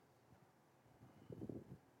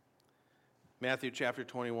Matthew chapter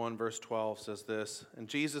 21, verse 12 says this, "And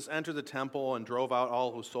Jesus entered the temple and drove out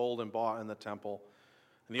all who sold and bought in the temple.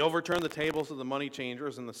 And he overturned the tables of the money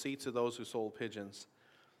changers and the seats of those who sold pigeons.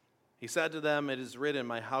 He said to them, 'It is written,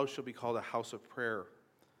 my house shall be called a house of prayer,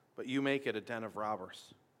 but you make it a den of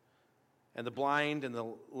robbers.' And the blind and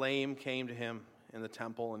the lame came to him in the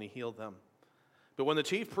temple, and he healed them. But when the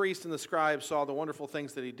chief priests and the scribes saw the wonderful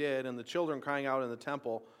things that he did, and the children crying out in the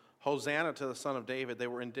temple, 'Hosanna to the Son of David,' they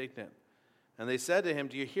were indignant. And they said to him,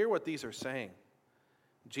 'Do you hear what these are saying?'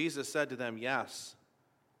 Jesus said to them, 'Yes.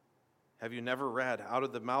 Have you never read, out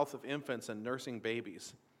of the mouth of infants and nursing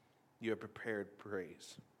babies, you have prepared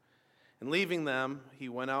praise?' And leaving them, he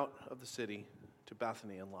went out of the city to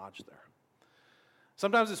Bethany and lodged there."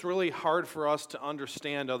 Sometimes it's really hard for us to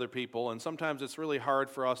understand other people, and sometimes it's really hard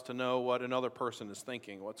for us to know what another person is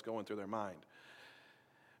thinking, what's going through their mind.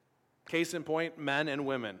 Case in point, men and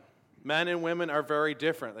women. Men and women are very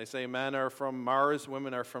different. They say men are from Mars,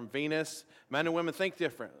 women are from Venus. Men and women think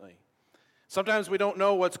differently. Sometimes we don't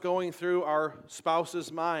know what's going through our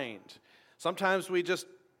spouse's mind. Sometimes we just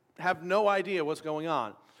have no idea what's going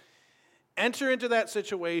on. Enter into that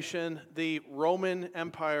situation the Roman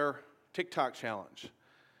Empire TikTok challenge.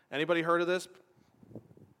 Anybody heard of this?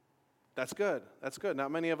 That's good. That's good. Not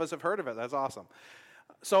many of us have heard of it. That's awesome.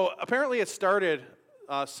 So apparently it started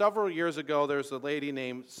several years ago. There's a lady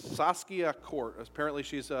named Saskia Kort. Apparently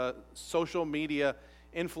she's a social media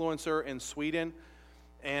influencer in Sweden.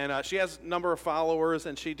 And she has a number of followers.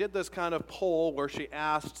 And she did this kind of poll where she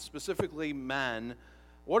asked specifically men,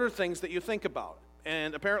 what are things that you think about?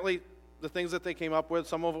 And apparently the things that they came up with,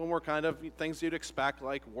 some of them were kind of things you'd expect,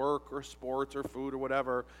 like work or sports or food or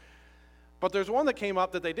whatever. But there's one that came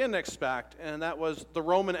up that they didn't expect, and that was the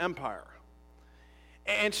Roman Empire.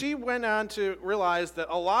 And she went on to realize that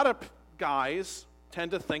a lot of guys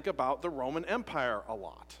tend to think about the Roman Empire a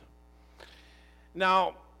lot.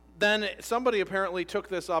 Now, then somebody apparently took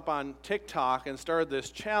this up on TikTok and started this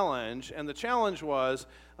challenge, and the challenge was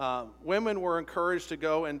women were encouraged to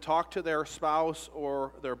go and talk to their spouse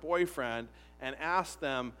or their boyfriend and ask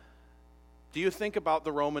them, do you think about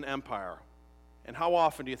the Roman Empire? And how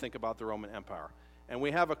often do you think about the Roman Empire? And we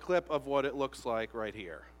have a clip of what it looks like right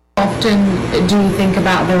here. Often do you think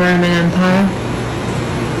about the Roman Empire?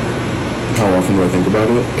 How often do I think about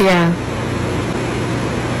it? Yeah.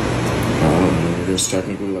 I guess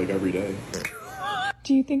technically like every day.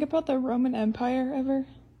 Do you think about the Roman Empire ever?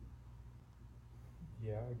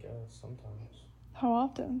 Yeah, I guess sometimes. How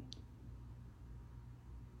often?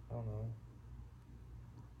 I don't know.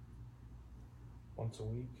 Once a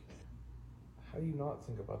week. How do you not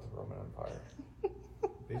think about the Roman Empire?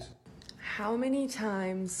 Basically. How many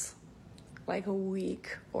times, like a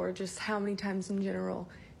week, or just how many times in general,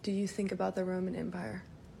 do you think about the Roman Empire?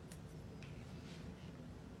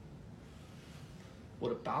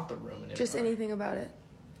 What about the Roman Empire? Just anything about it.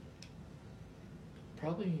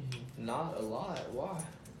 Probably not a lot. Why?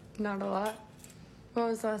 Not a lot? When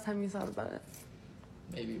was the last time you thought about it?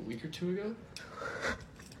 Maybe a week or two ago?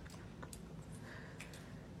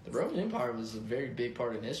 The Roman Empire was a very big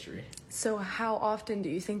part in history. So how often do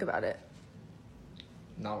you think about it?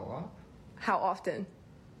 Not a lot. How often?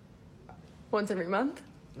 Once every month?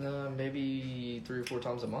 Maybe 3 or 4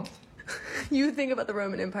 times a month. You think about the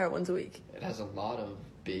Roman Empire once a week? It has a lot of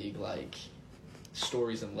big, like,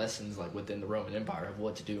 stories and lessons, like, within the Roman Empire of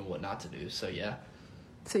what to do and what not to do. So, yeah.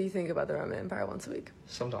 So you think about the Roman Empire once a week?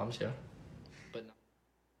 Sometimes, yeah. But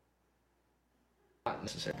not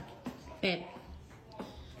necessarily. Babe,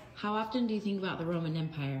 how often do you think about the Roman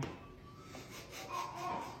Empire?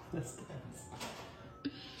 This dance.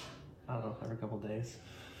 I don't know, every couple days.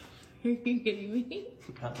 Are you kidding me?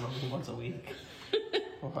 I don't know, once a week.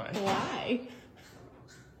 Why? Why?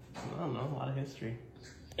 I don't know, a lot of history.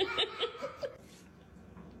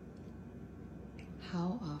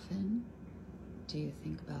 How often do you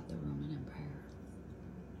think about the Roman Empire?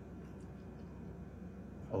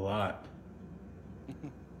 A lot.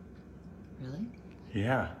 Really?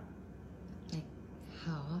 Yeah. Like,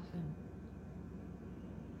 how often?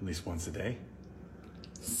 At least once a day.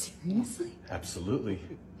 Seriously? Absolutely.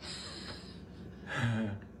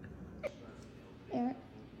 Eric,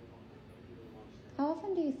 how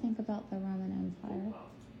often do you think about the Roman Empire?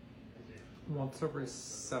 Once every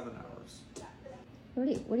 7 hours.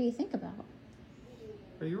 What do you think about?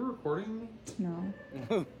 Are you recording me? No.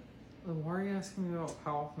 Then why are you asking me about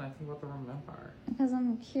how often I think about the Roman Empire? Because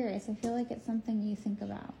I'm curious. I feel like it's something you think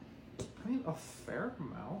about. I mean, a fair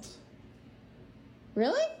amount.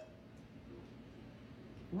 Really?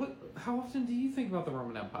 What? How often do you think about the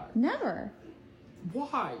Roman Empire? Never.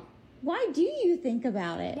 Why? Why do you think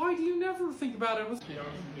about it? Why do you never think about it?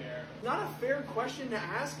 Not a fair question to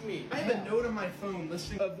ask me. I have a note on my phone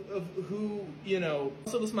listing of who,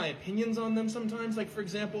 also list my opinions on them sometimes. Like, for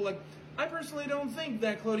example, I personally don't think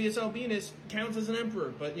that Clodius Albinus counts as an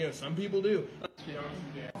emperor, but, some people do.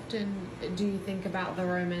 Often do you think about the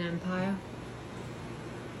Roman Empire?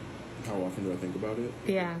 How often do I think about it?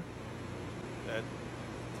 Yeah. I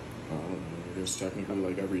don't know. I guess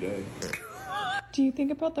technically every day. Do you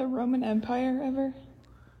think about the Roman Empire ever?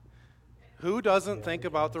 Who doesn't think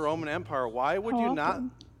about the Roman Empire? Why would How you not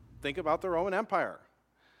often? think about the Roman Empire?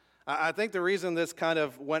 I think the reason this kind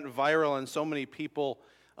of went viral and so many people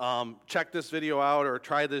check this video out or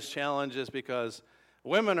try this challenge is because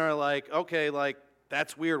women are like, okay,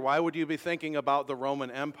 that's weird. Why would you be thinking about the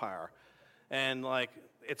Roman Empire? And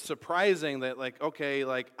it's surprising that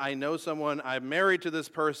I know someone, I'm married to this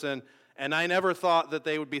person, and I never thought that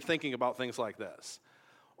they would be thinking about things like this.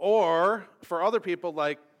 Or for other people,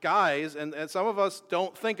 like guys, and some of us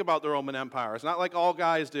don't think about the Roman Empire. It's not like all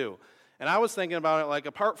guys do. And I was thinking about it,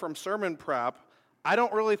 apart from sermon prep, I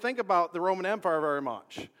don't really think about the Roman Empire very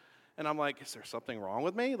much. And I'm like, is there something wrong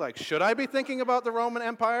with me? Should I be thinking about the Roman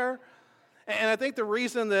Empire? And I think the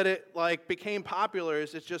reason that it became popular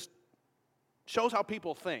is it just shows how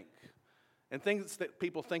people think. And things that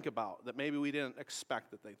people think about that maybe we didn't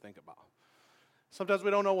expect that they think about. Sometimes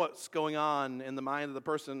we don't know what's going on in the mind of the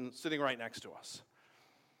person sitting right next to us.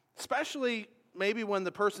 Especially maybe when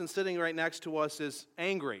the person sitting right next to us is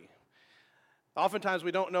angry. Oftentimes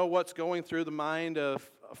we don't know what's going through the mind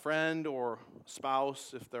of a friend or a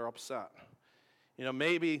spouse if they're upset.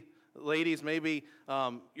 Maybe, ladies,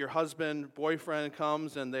 your husband, boyfriend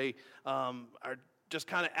comes and they are just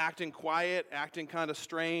kind of acting quiet, acting kind of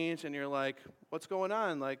strange, and you're like, what's going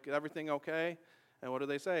on? Everything okay? And what do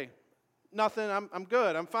they say? Nothing, I'm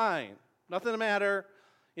good, I'm fine. Nothing the matter.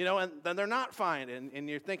 And then they're not fine, and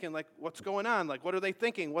you're thinking, what's going on? What are they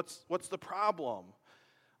thinking? What's the problem?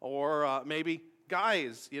 Or maybe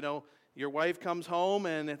guys, your wife comes home,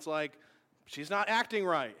 and it's she's not acting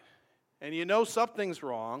right. And something's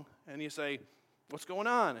wrong, and you say, what's going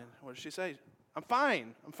on? And what does she say? I'm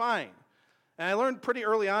fine. And I learned pretty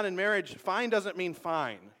early on in marriage, fine doesn't mean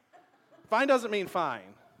fine. Fine doesn't mean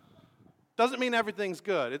fine. Doesn't mean everything's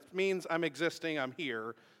good. It means I'm existing, I'm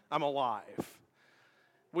here, I'm alive.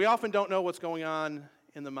 We often don't know what's going on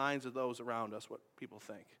in the minds of those around us, what people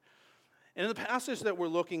think. And in the passage that we're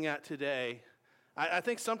looking at today, I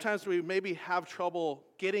think sometimes we maybe have trouble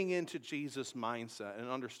getting into Jesus' mindset and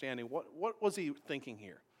understanding what was he thinking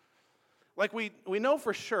here. We know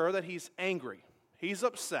for sure that he's angry. He's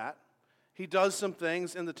upset. He does some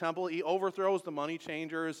things in the temple. He overthrows the money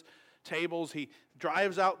changers' tables. He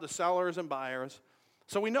drives out the sellers and buyers.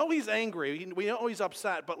 So we know he's angry. We know he's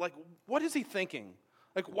upset. But what is he thinking?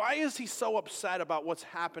 Why is he so upset about what's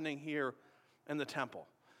happening here in the temple?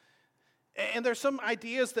 And there's some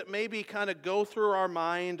ideas that maybe kind of go through our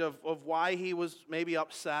mind of why he was maybe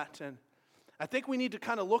upset. And I think we need to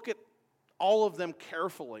kind of look at all of them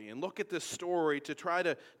carefully and look at this story to try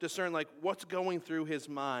to discern what's going through his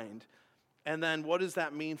mind. And then what does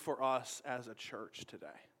that mean for us as a church today?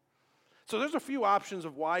 So there's a few options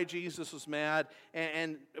of why Jesus was mad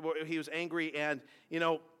and he was angry. And,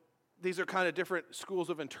 these are kind of different schools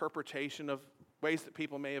of interpretation of ways that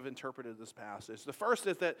people may have interpreted this passage. The first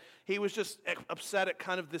is that he was just upset at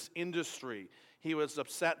kind of this industry. He was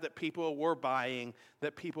upset that people were buying,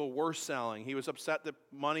 that people were selling. He was upset that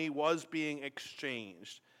money was being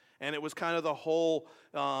exchanged. And it was kind of the whole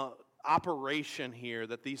operation here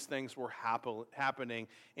that these things were happening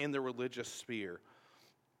in the religious sphere.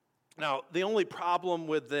 Now, the only problem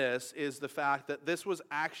with this is the fact that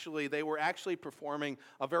they were actually performing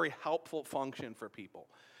a very helpful function for people.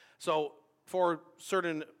 So for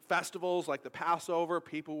certain festivals like the Passover,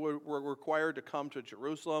 people were required to come to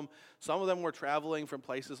Jerusalem. Some of them were traveling from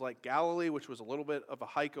places like Galilee, which was a little bit of a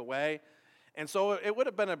hike away. And so it would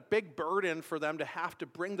have been a big burden for them to have to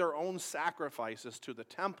bring their own sacrifices to the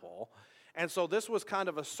temple. And so this was kind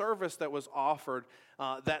of a service that was offered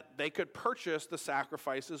that they could purchase the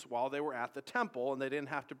sacrifices while they were at the temple, and they didn't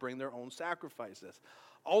have to bring their own sacrifices.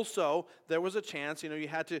 Also, there was a chance, you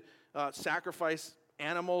had to sacrifice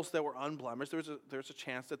animals that were unblemished. There's a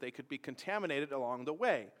chance that they could be contaminated along the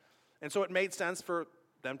way. And so it made sense for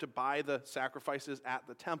them to buy the sacrifices at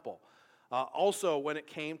the temple. Also, when it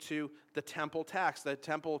came to the temple tax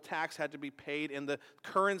had to be paid in the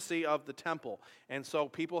currency of the temple. And so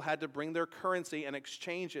people had to bring their currency and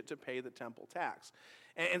exchange it to pay the temple tax.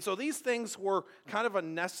 And so these things were kind of a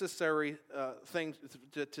necessary thing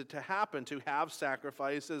to happen, to have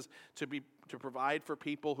sacrifices, to provide for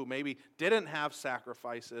people who maybe didn't have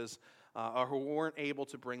sacrifices or who weren't able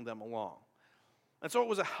to bring them along. And so it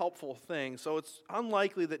was a helpful thing. So it's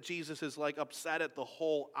unlikely that Jesus is like upset at the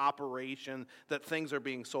whole operation, that things are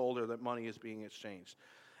being sold or that money is being exchanged.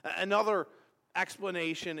 Another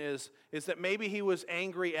explanation is that maybe he was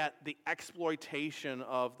angry at the exploitation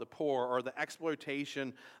of the poor or the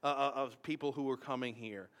exploitation of people who were coming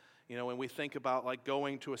here. You know, when we think about like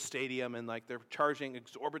going to a stadium and like they're charging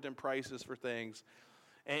exorbitant prices for things.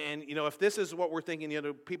 And, you know, if this is what we're thinking, you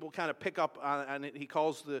know, people kind of pick up on it. He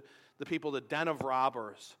calls the people the den of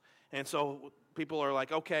robbers. And so people are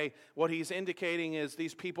like, okay, what he's indicating is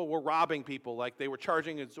these people were robbing people. Like they were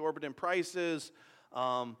charging exorbitant prices.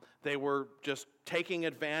 They were just taking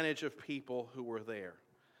advantage of people who were there.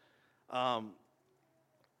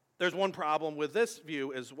 There's one problem with this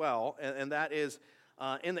view as well, and that is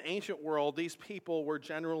in the ancient world, these people were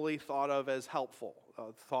generally thought of as helpful,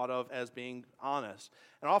 thought of as being honest.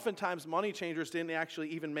 And oftentimes money changers didn't actually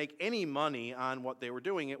even make any money on what they were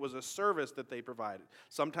doing. It was a service that they provided.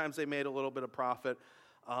 Sometimes they made a little bit of profit,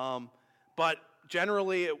 but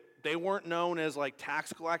generally they weren't known as like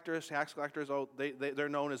tax collectors. Tax collectors, they're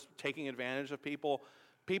known as taking advantage of people.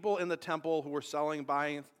 People in the temple who were selling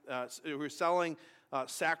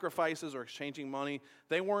sacrifices or exchanging money,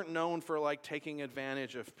 they weren't known for like taking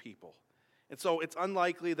advantage of people. And so it's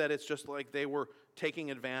unlikely that it's just like they were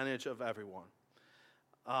taking advantage of everyone.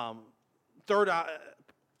 Third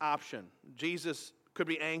option, Jesus could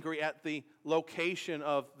be angry at the location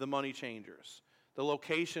of the money changers, the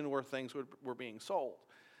location where things were being sold.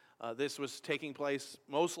 This was taking place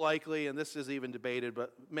most likely, and this is even debated,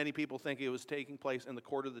 but many people think it was taking place in the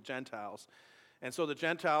court of the Gentiles. And so the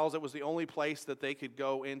Gentiles, it was the only place that they could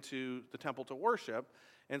go into the temple to worship.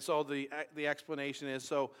 And so the explanation is,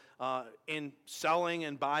 so in selling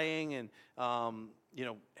and buying and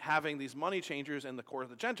having these money changers in the court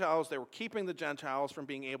of the Gentiles, they were keeping the Gentiles from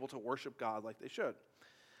being able to worship God like they should.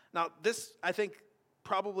 Now, this, I think,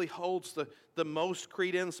 probably holds the most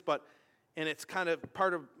credence, and it's kind of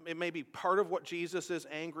it may be part of what Jesus is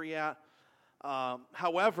angry at.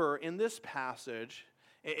 However, in this passage,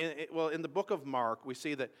 in the book of Mark, we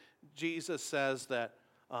see that Jesus says that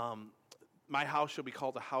my house shall be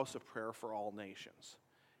called a house of prayer for all nations.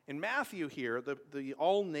 In Matthew here, the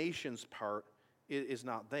all nations part is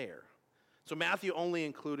not there. So Matthew only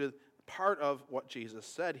included part of what Jesus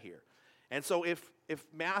said here. And so if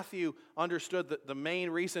Matthew understood that the main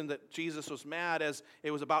reason that Jesus was mad as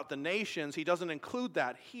it was about the nations, he doesn't include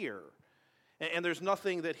that here. And there's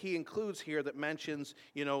nothing that he includes here that mentions,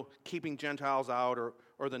 keeping Gentiles out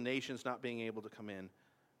or the nations not being able to come in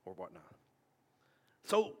or whatnot.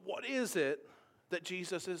 So what is it that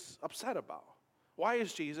Jesus is upset about? Why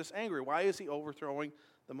is Jesus angry? Why is he overthrowing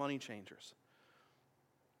the money changers?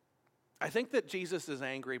 I think that Jesus is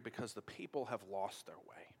angry because the people have lost their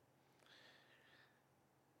way.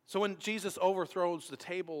 So when Jesus overthrows the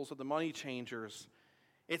tables of the money changers,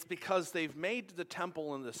 it's because they've made the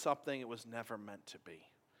temple into something it was never meant to be.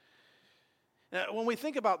 Now, when we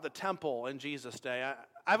think about the temple in Jesus' day,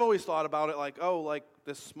 I've always thought about it like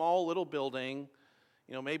this small little building,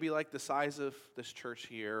 maybe like the size of this church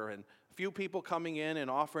here, and a few people coming in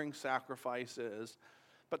and offering sacrifices.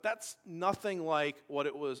 But that's nothing like what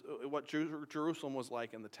Jerusalem was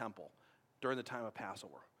like in the temple during the time of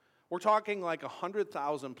Passover. We're talking like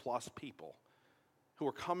 100,000 plus people who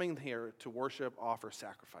are coming here to worship, offer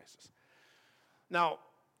sacrifices. Now,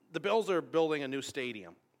 the Bills are building a new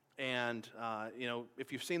stadium. And,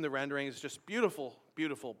 if you've seen the rendering, it's just beautiful,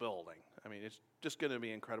 beautiful building. I mean, it's just going to be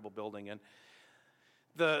an incredible building. And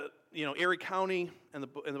Erie County and the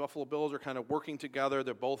Buffalo Bills are kind of working together.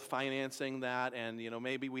 They're both financing that. And,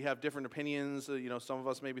 maybe we have different opinions. Some of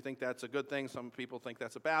us maybe think that's a good thing. Some people think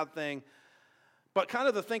that's a bad thing. But kind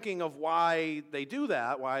of the thinking of why they do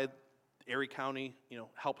that, why Erie County,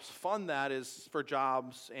 helps fund that is for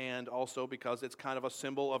jobs and also because it's kind of a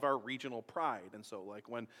symbol of our regional pride. And so like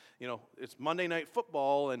when, it's Monday Night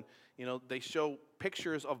Football and, they show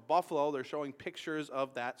pictures of Buffalo, they're showing pictures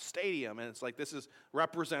of that stadium. And it's like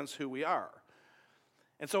represents who we are.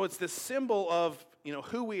 And so it's this symbol of,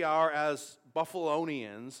 who we are as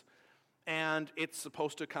Buffalonians, and it's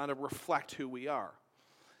supposed to kind of reflect who we are.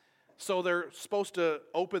 So they're supposed to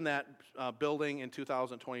open that building in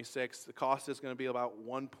 2026. The cost is going to be about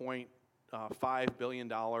 $1.5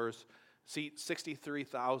 billion, seat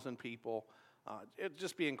 63,000 people. It'd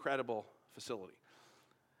just be an incredible facility.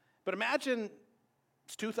 But imagine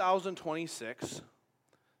it's 2026.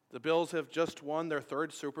 The Bills have just won their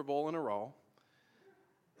third Super Bowl in a row.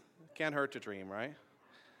 Can't hurt to dream, right?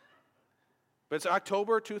 But it's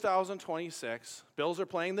October 2026. Bills are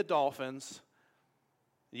playing the Dolphins.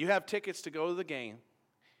 You have tickets to go to the game.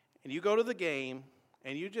 And you go to the game,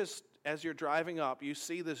 and you just, as you're driving up, you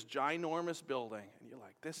see this ginormous building. And you're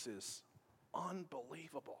like, this is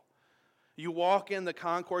unbelievable. You walk in the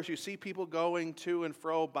concourse, you see people going to and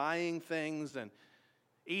fro, buying things and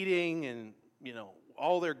eating and,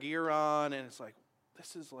 all their gear on. And it's like,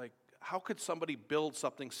 this is like, how could somebody build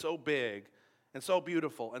something so big and so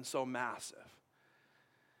beautiful and so massive?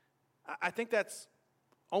 I think that's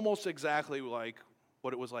almost exactly like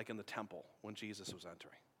what it was like in the temple when Jesus was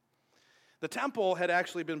entering. The temple had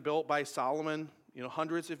actually been built by Solomon,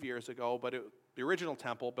 hundreds of years ago, but the original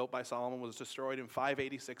temple built by Solomon was destroyed in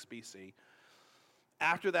 586 BC.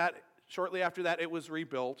 After that, shortly after that, it was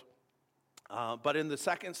rebuilt. But in the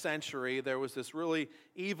 2nd century, there was this really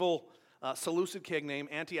evil Seleucid king named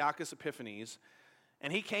Antiochus Epiphanes,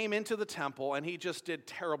 and he came into the temple and he just did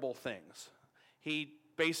terrible things. He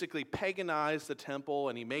basically paganized the temple,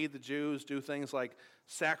 and he made the Jews do things like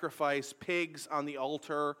sacrifice pigs on the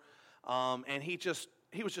altar, and he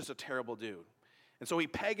was just a terrible dude. And so he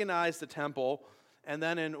paganized the temple, and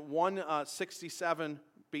then in 167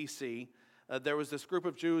 BC, there was this group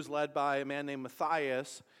of Jews led by a man named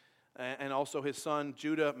Matthias, and also his son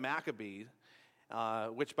Judah Maccabee,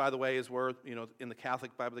 which, by the way, is where, in the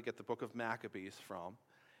Catholic Bible they get the book of Maccabees from.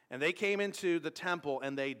 And they came into the temple,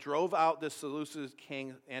 and they drove out this Seleucid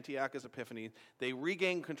king, Antiochus Epiphanes. They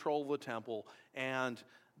regained control of the temple, and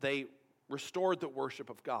they restored the worship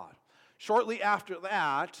of God. Shortly after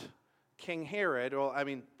that, King Herod,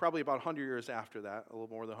 probably about 100 years after that, a little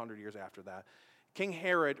more than 100 years after that, King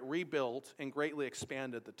Herod rebuilt and greatly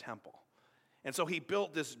expanded the temple. And so he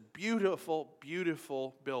built this beautiful,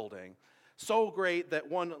 beautiful building, so great that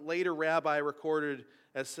one later rabbi recorded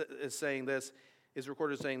as saying this,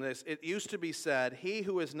 it used to be said, he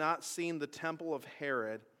who has not seen the temple of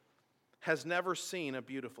Herod has never seen a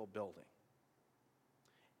beautiful building.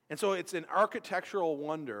 And so it's an architectural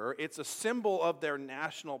wonder. It's a symbol of their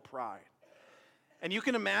national pride. And you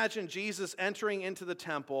can imagine Jesus entering into the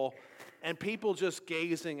temple and people just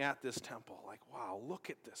gazing at this temple like, wow, look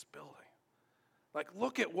at this building. Like,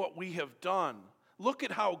 look at what we have done. Look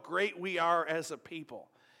at how great we are as a people.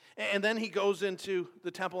 And then he goes into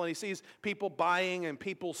the temple and he sees people buying and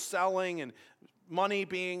people selling and money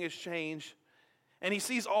being exchanged. And he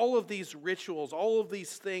sees all of these rituals, all of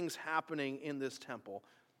these things happening in this temple.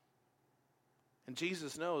 And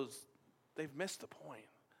Jesus knows they've missed the point.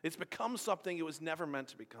 It's become something it was never meant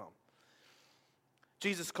to become.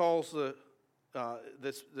 Jesus calls the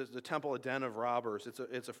temple a den of robbers.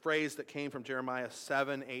 It's a phrase that came from Jeremiah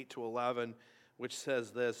 7:8-11, which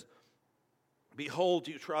says this, behold,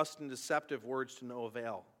 you trust in deceptive words to no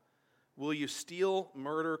avail. Will you steal,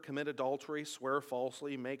 murder, commit adultery, swear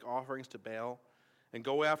falsely, make offerings to Baal, and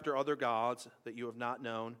go after other gods that you have not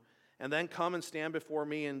known, and then come and stand before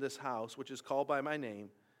me in this house, which is called by my name,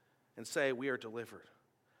 and say, we are delivered,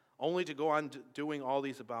 only to go on doing all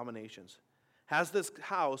these abominations? Has this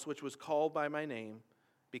house, which was called by my name,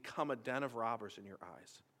 become a den of robbers in your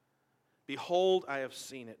eyes? Behold, I have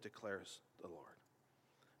seen it, declares the Lord.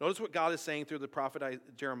 Notice what God is saying through the prophet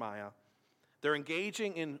Jeremiah. They're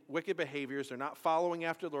engaging in wicked behaviors. They're not following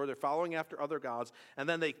after the Lord. They're following after other gods. And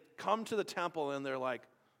then they come to the temple and they're like,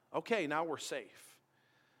 okay, now we're safe.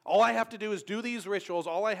 All I have to do is do these rituals.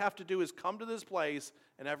 All I have to do is come to this place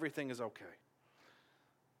and everything is okay.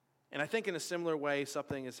 And I think in a similar way,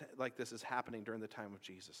 something like this is happening during the time of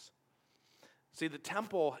Jesus. See, the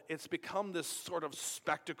temple, it's become this sort of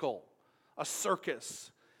spectacle, a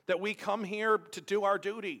circus, that we come here to do our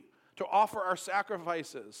duty, to offer our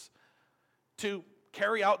sacrifices, to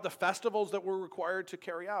carry out the festivals that we're required to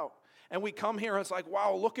carry out. And we come here and it's like,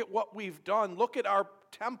 wow, look at what we've done. Look at our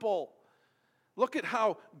temple. Look at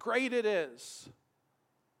how great it is.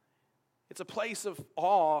 It's a place of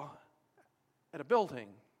awe at a building.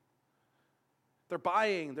 They're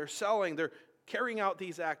buying, they're selling, they're carrying out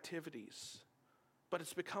these activities. But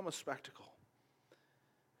it's become a spectacle.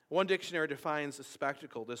 One dictionary defines a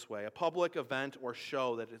spectacle this way: a public event or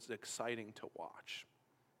show that is exciting to watch.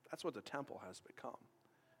 That's what the temple has become.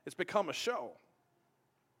 It's become a show.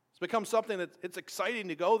 It's become something that it's exciting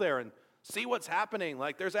to go there and see what's happening.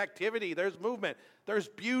 Like there's activity, there's movement, there's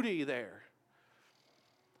beauty there.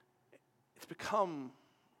 It's become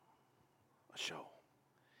a show.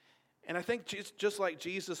 And I think just like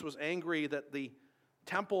Jesus was angry that the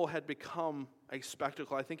temple had become a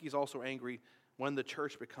spectacle, I think he's also angry when the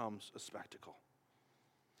church becomes a spectacle.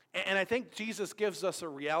 And I think Jesus gives us a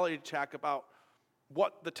reality check about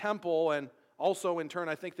what the temple, and also in turn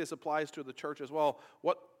I think this applies to the church as well,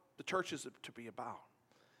 what the church is to be about.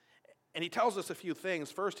 And he tells us a few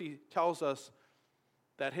things. First, he tells us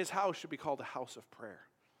that his house should be called a house of prayer.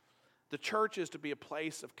 The church is to be a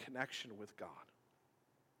place of connection with God.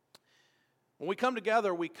 When we come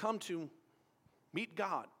together, we come to meet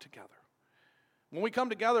God together. When we come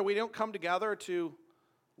together, we don't come together to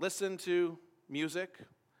listen to music.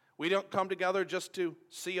 We don't come together just to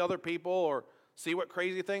see other people or see what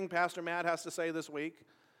crazy thing Pastor Matt has to say this week.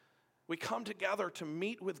 We come together to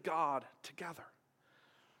meet with God together.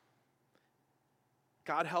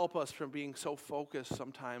 God help us from being so focused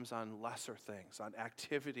sometimes on lesser things, on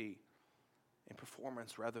activity and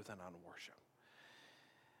performance rather than on worship.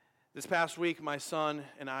 This past week, my son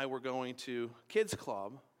and I were going to kids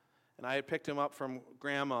club, and I had picked him up from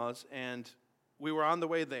grandma's, and we were on the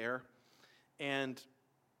way there, and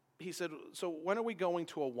he said, so when are we going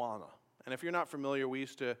to Awana? And if you're not familiar, we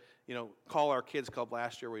used to, call our kids club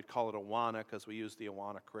last year, we'd call it Awana because we used the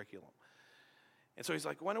Awana curriculum. And so he's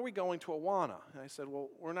like, when are we going to Awana? And I said, well,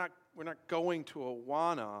 we're not going to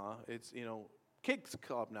Awana. It's, kids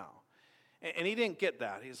club now. And he didn't get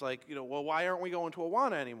that. He's like, well, why aren't we going to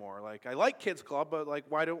Awana anymore? Like, I like kids club, but like,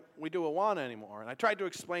 why don't we do Awana anymore? And I tried to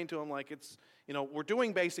explain to him, like, it's, we're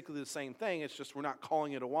doing basically the same thing. It's just we're not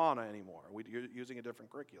calling it Awana anymore. We're using a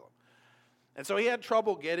different curriculum. And so he had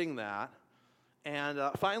trouble getting that. And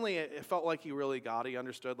finally, it felt like he really got it. He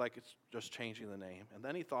understood, like, it's just changing the name. And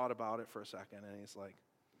then he thought about it for a second, and he's like,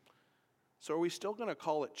 so are we still going to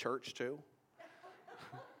call it church too?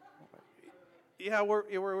 Yeah,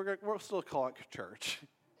 we'll still call it church.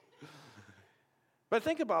 But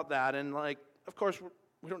think about that, and, like, of course,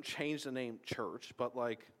 we don't change the name church, but,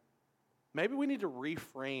 like, maybe we need to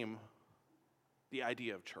reframe the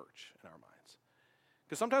idea of church in our minds.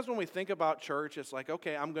 Because sometimes when we think about church, it's like,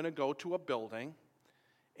 okay, I'm going to go to a building,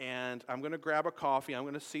 and I'm going to grab a coffee, I'm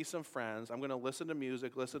going to see some friends, I'm going to listen to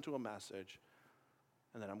music, listen to a message,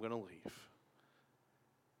 and then I'm going to leave.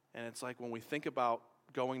 And it's like when we think about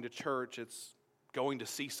going to church, it's going to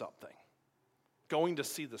see something, going to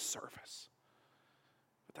see the service.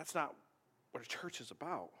 But that's not what a church is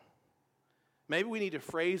about. Maybe we need to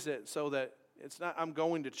phrase it so that it's not I'm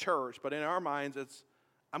going to church, but in our minds it's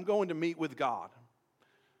I'm going to meet with God.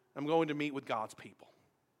 I'm going to meet with God's people.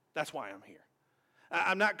 That's why I'm here.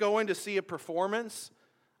 I'm not going to see a performance.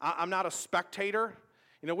 I'm not a spectator.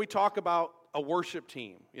 We talk about a worship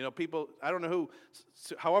team. People, I don't know who,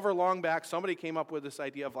 however long back, somebody came up with this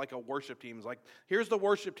idea of like a worship team. It's like, here's the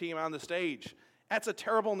worship team on the stage. That's a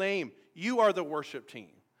terrible name. You are the worship team.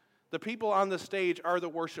 The people on the stage are the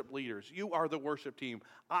worship leaders. You are the worship team.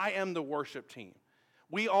 I am the worship team.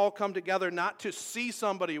 We all come together not to see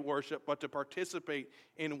somebody worship, but to participate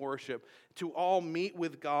in worship, to all meet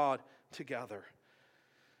with God together.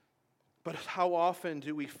 But how often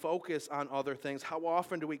do we focus on other things? How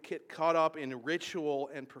often do we get caught up in ritual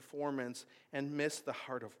and performance and miss the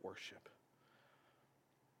heart of worship?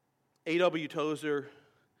 A.W. Tozer,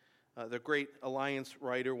 the great Alliance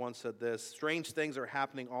writer, once said this: strange things are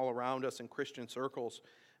happening all around us in Christian circles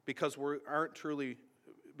because we are truly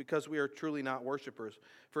not worshipers.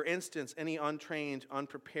 For instance, any untrained,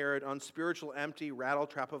 unprepared, unspiritual, empty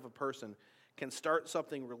rattletrap of a person can start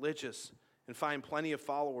something religious and find plenty of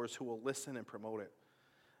followers who will listen and promote it.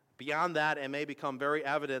 Beyond that, it may become very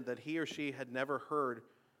evident that he or she had never heard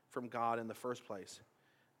from God in the first place.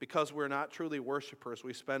 Because we're not truly worshipers,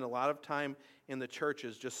 we spend a lot of time in the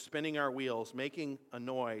churches just spinning our wheels, making a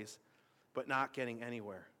noise, but not getting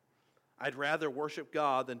anywhere. I'd rather worship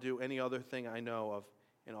God than do any other thing I know of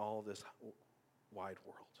in all of this wide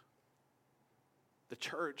world. The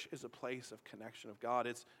church is a place of connection of God.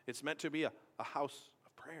 It's meant to be a house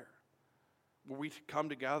of prayer, where we come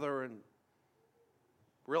together and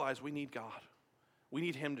realize we need God. We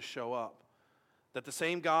need Him to show up. That the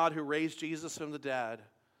same God who raised Jesus from the dead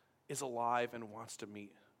is alive and wants to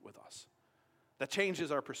meet with us. That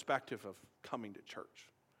changes our perspective of coming to church.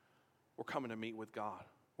 We're coming to meet with God.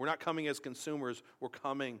 We're not coming as consumers, we're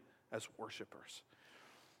coming as worshipers.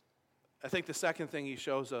 I think the second thing he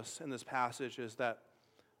shows us in this passage is that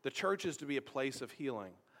the church is to be a place of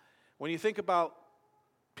healing. When you think about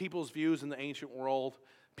people's views in the ancient world,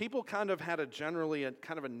 people kind of had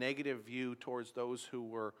a negative view towards those who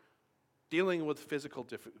were dealing with physical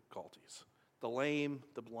difficulties. The lame,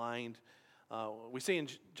 the blind. We see in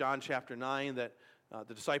John chapter 9 that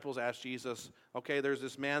the disciples asked Jesus, okay, there's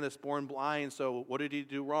this man that's born blind, so what did he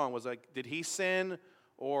do wrong? Did he sin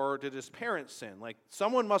or did his parents sin? Like,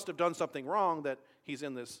 someone must have done something wrong that he's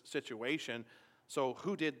in this situation. So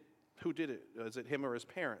who did it? Is it him or his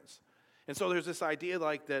parents? And so there's this idea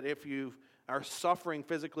like that if you are suffering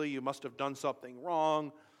physically, you must have done something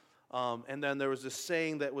wrong. And then there was this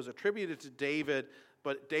saying that was attributed to David,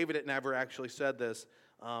 but David had never actually said this.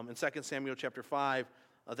 In 2 Samuel chapter 5,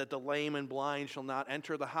 that the lame and blind shall not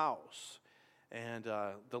enter the house. And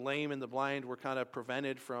the lame and the blind were kind of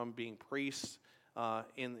prevented from being priests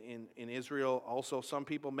in Israel. Also, some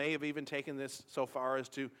people may have even taken this so far as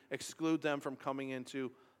to exclude them from coming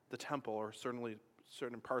into the temple, or certainly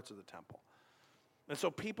certain parts of the temple. And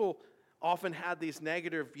so people often had these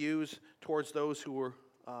negative views towards those who were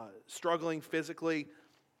struggling physically.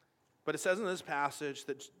 But it says in this passage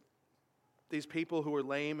that these people who are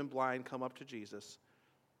lame and blind come up to Jesus.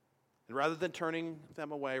 And rather than turning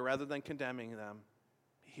them away, rather than condemning them,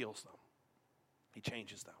 he heals them. He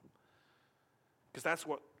changes them. Because that's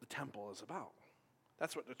what the temple is about.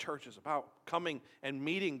 That's what the church is about. Coming and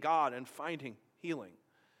meeting God and finding healing.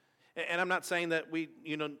 And I'm not saying that we,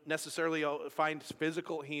 necessarily find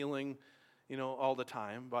physical healing, all the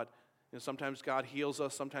time. But sometimes God heals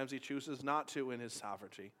us. Sometimes he chooses not to in his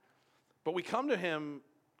sovereignty. But we come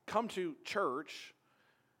to church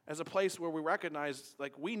as a place where we recognize,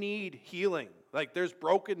 we need healing. There's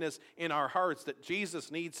brokenness in our hearts that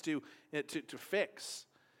Jesus needs to fix.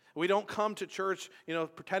 We don't come to church,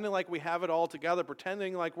 pretending like we have it all together,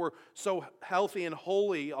 pretending like we're so healthy and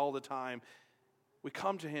holy all the time. We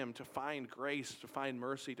come to him to find grace, to find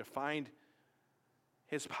mercy, to find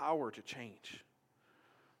his power to change.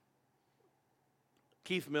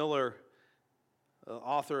 Keith Miller, the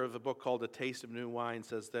author of a book called A Taste of New Wine,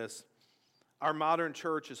 says this: "Our modern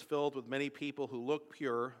church is filled with many people who look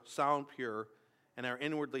pure, sound pure, and are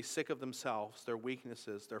inwardly sick of themselves, their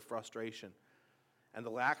weaknesses, their frustration, and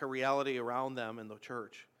the lack of reality around them in the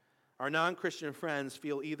church. Our non-Christian friends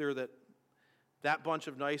feel either that bunch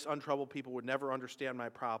of nice, untroubled people would never understand my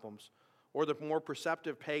problems, or the more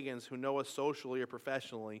perceptive pagans who know us socially or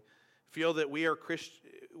professionally feel that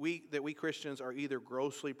we Christians are either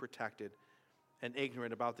grossly protected and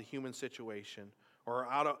ignorant about the human situation, or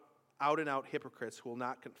are out-and-out hypocrites who will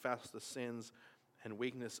not confess the sins and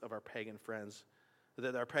weakness of our pagan friends,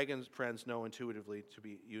 that our pagan friends know intuitively to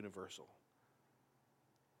be universal."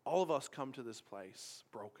 All of us come to this place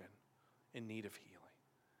broken, in need of healing.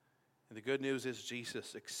 And the good news is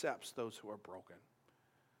Jesus accepts those who are broken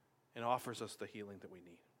and offers us the healing that we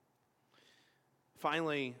need.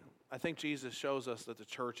 Finally, I think Jesus shows us that the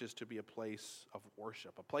church is to be a place of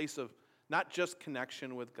worship, a place of not just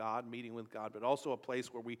connection with God, meeting with God, but also a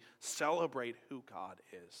place where we celebrate who God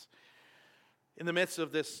is. In the midst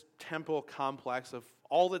of this temple complex, of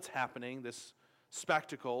all that's happening, this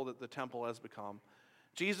spectacle that the temple has become,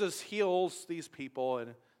 Jesus heals these people,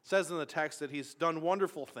 and it says in the text that he's done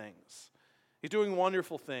wonderful things. He's doing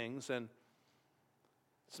wonderful things, and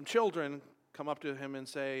some children come up to him and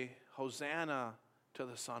say, "Hosanna to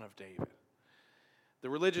the Son of David." The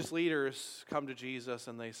religious leaders come to Jesus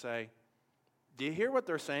and they say, "Do you hear what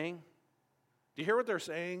they're saying? Do you hear what they're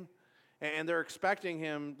saying?" And they're expecting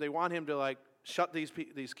him, they want him to shut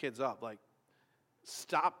these kids up,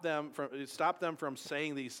 stop them from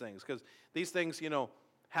saying these things, because these things,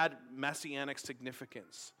 had messianic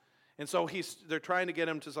significance. And so they're trying to get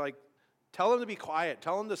him to tell them to be quiet,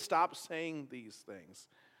 tell them to stop saying these things.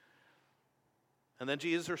 And then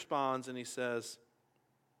Jesus responds and he says,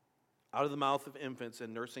 "Out of the mouth of infants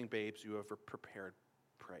and nursing babes you have prepared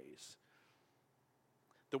praise."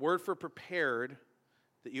 The word for prepared,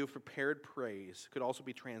 that you have prepared praise, could also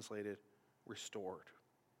be translated restored.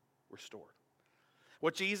 Restored.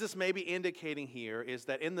 What Jesus may be indicating here is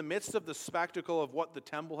that in the midst of the spectacle of what the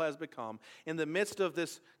temple has become, in the midst of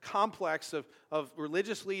this complex of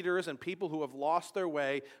religious leaders and people who have lost their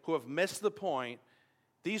way, who have missed the point,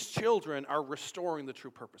 these children are restoring the true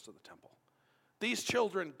purpose of the temple. These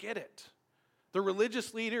children get it. The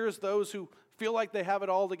religious leaders, those who feel like they have it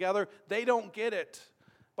all together, they don't get it.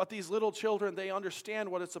 But these little children, they understand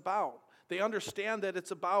what it's about. They understand that it's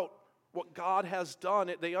about what God has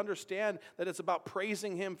done. They understand that it's about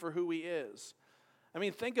praising him for who he is. I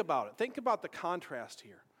mean, think about it. Think about the contrast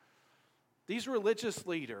here. These religious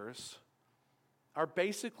leaders are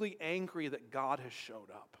basically angry that God has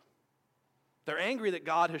showed up. They're angry that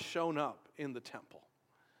God has shown up in the temple.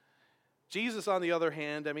 Jesus, on the other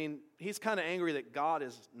hand, he's kind of angry that God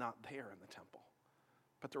is not there in the temple.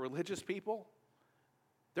 But the religious people,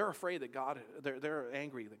 they're afraid that they're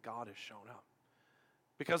angry that God has shown up.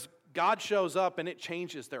 Because God shows up and it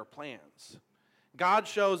changes their plans. God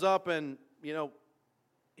shows up and,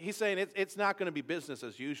 he's saying it's not going to be business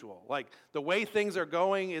as usual. The way things are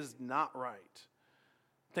going is not right.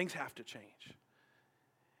 Things have to change.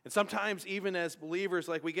 And sometimes even as believers,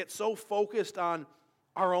 we get so focused on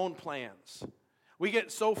our own plans. We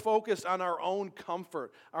get so focused on our own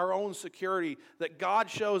comfort, our own security, that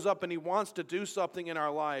God shows up and he wants to do something in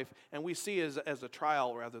our life, and we see it as a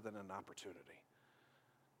trial rather than an opportunity.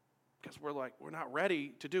 Because we're not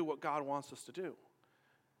ready to do what God wants us to do.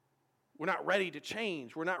 We're not ready to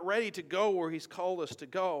change. We're not ready to go where he's called us to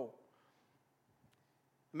go.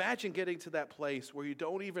 Imagine getting to that place where you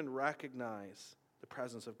don't even recognize the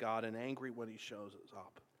presence of God and angry when he shows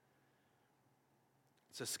up.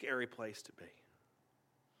 It's a scary place to be.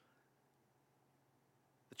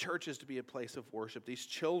 The church is to be a place of worship. These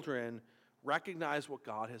children recognize what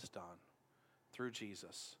God has done through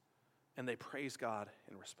Jesus, and they praise God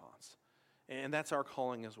in response. And that's our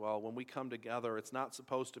calling as well. When we come together, it's not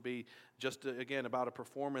supposed to be just, again, about a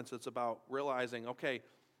performance. It's about realizing, okay,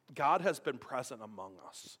 God has been present among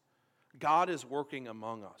us. God is working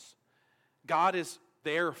among us. God is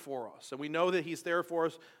there for us. And we know that he's there for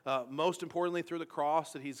us, most importantly through the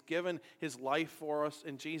cross, that he's given his life for us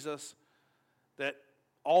in Jesus, that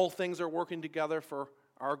all things are working together for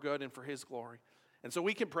our good and for his glory. And so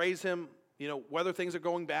we can praise him, whether things are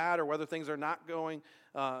going bad or whether things are not going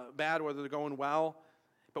bad, whether they're going well.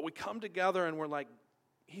 But we come together and we're like,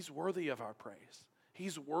 he's worthy of our praise.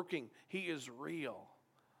 He's working. He is real.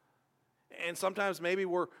 And sometimes maybe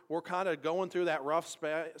we're kind of going through that rough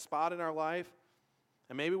spot in our life.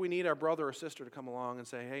 And maybe we need our brother or sister to come along and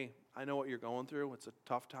say, hey, I know what you're going through. It's a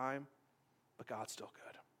tough time, but God's still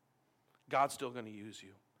good. God's still going to use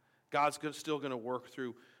you. God's still going to work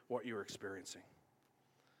through what you're experiencing.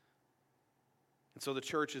 And so the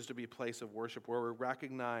church is to be a place of worship where we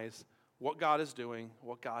recognize what God is doing,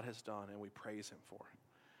 what God has done, and we praise him for it.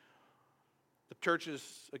 The church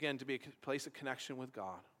is, again, to be a place of connection with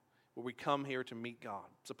God, where we come here to meet God.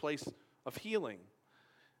 It's a place of healing,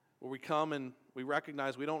 where we come and we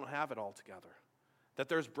recognize we don't have it all together, that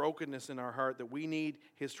there's brokenness in our heart, that we need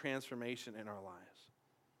his transformation in our lives.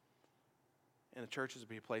 And the church is to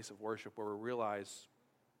be a place of worship where we realize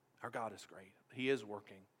our God is great. He is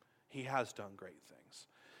working. He has done great things.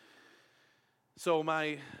 So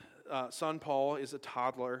my son Paul is a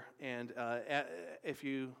toddler, and if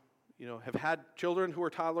you have had children who are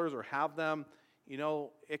toddlers or have them,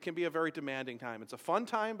 it can be a very demanding time. It's a fun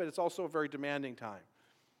time, but it's also a very demanding time.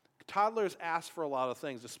 Toddlers ask for a lot of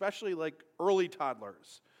things, especially like early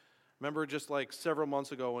toddlers. Remember just like several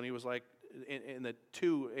months ago when he was like in the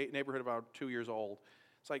neighborhood about 2 years old.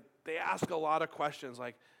 It's like they ask a lot of questions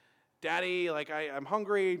like, Daddy, I'm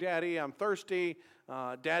hungry. Daddy, I'm thirsty.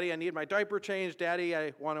 Daddy, I need my diaper changed. Daddy,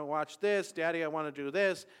 I want to watch this. Daddy, I want to do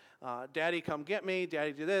this. Daddy, come get me.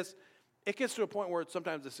 Daddy, do this. It gets to a point where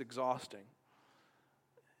sometimes it's exhausting.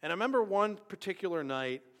 And I remember one particular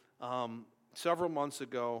night, several months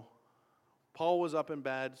ago, Paul was up in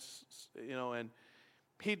bed, and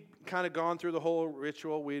he'd kind of gone through the whole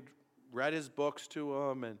ritual. We'd read his books to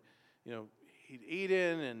him, and, he'd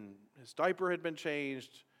eaten, and his diaper had been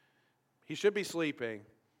changed. He should be sleeping.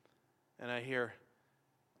 And I hear,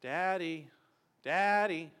 Daddy,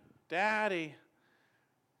 Daddy, Daddy.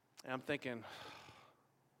 And I'm thinking,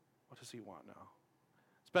 what does he want now?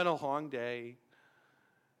 It's been a long day.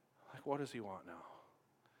 What does he want now?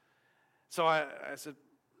 So I said,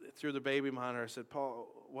 through the baby monitor, I said, Paul,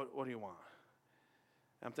 what do you want?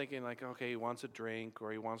 And I'm thinking okay, he wants a drink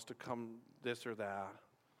or he wants to come this or that.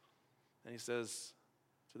 And he says,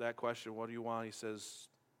 to that question, what do you want? He says,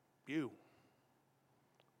 You.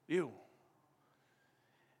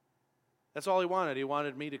 That's all he wanted. He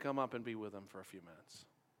wanted me to come up and be with him for a few minutes.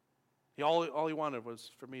 All he wanted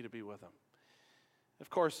was for me to be with him. Of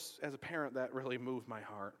course, as a parent, that really moved my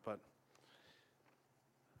heart, but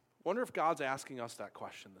I wonder if God's asking us that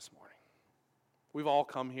question this morning. We've all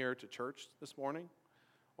come here to church this morning,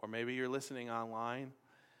 or maybe you're listening online.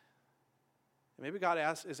 And maybe God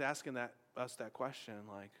is asking us that question,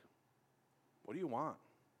 what do you want?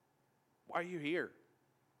 Why are you here?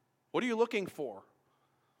 What are you looking for?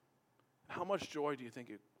 How much joy do you think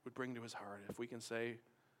it would bring to his heart if we can say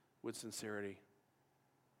with sincerity,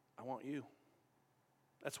 I want you.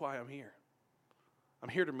 That's why I'm here. I'm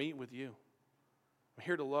here to meet with you. I'm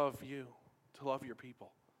here to love you, to love your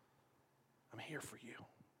people. I'm here for you.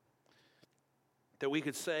 That we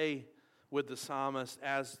could say with the psalmist,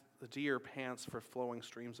 as the deer pants for flowing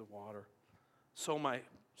streams of water, so my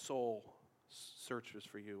soul searches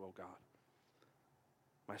for you, O God.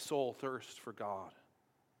 My soul thirsts for God,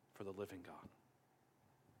 for the living God.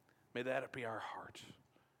 May that be our heart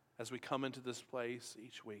as we come into this place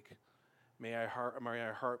each week. May our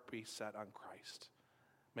heart be set on Christ.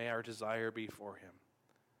 May our desire be for him.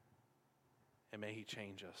 And may he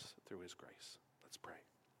change us through his grace. Let's pray.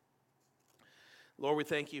 Lord, we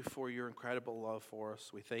thank you for your incredible love for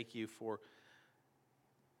us. We thank you for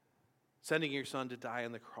sending your Son to die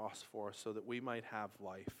on the cross for us so that we might have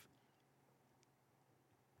life.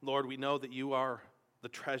 Lord, we know that you are the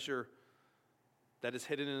treasure that is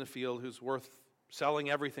hidden in a field who's worth selling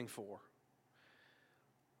everything for.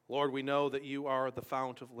 Lord, we know that you are the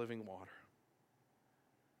fount of living water.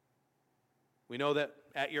 We know that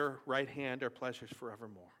at your right hand are pleasures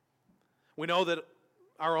forevermore. We know that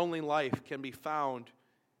our only life can be found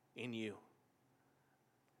in you.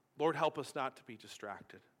 Lord, help us not to be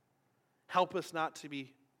distracted. Help us not to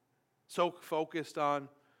be so focused on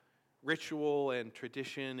ritual and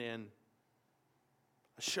tradition and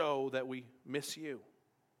a show that we miss you.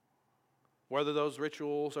 Whether those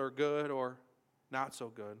rituals are good or not so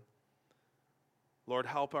good. Lord,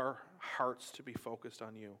 help our hearts to be focused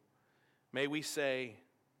on you. May we say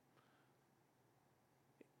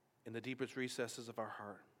in the deepest recesses of our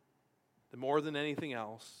heart that more than anything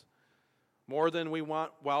else, more than we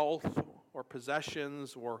want wealth or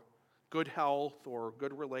possessions or good health or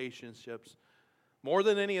good relationships, more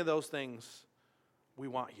than any of those things, we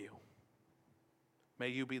want you. May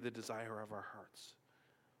you be the desire of our hearts.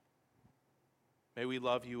 May we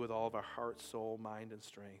love you with all of our heart, soul, mind, and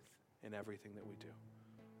strength in everything that we do.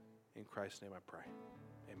 In Christ's name I pray.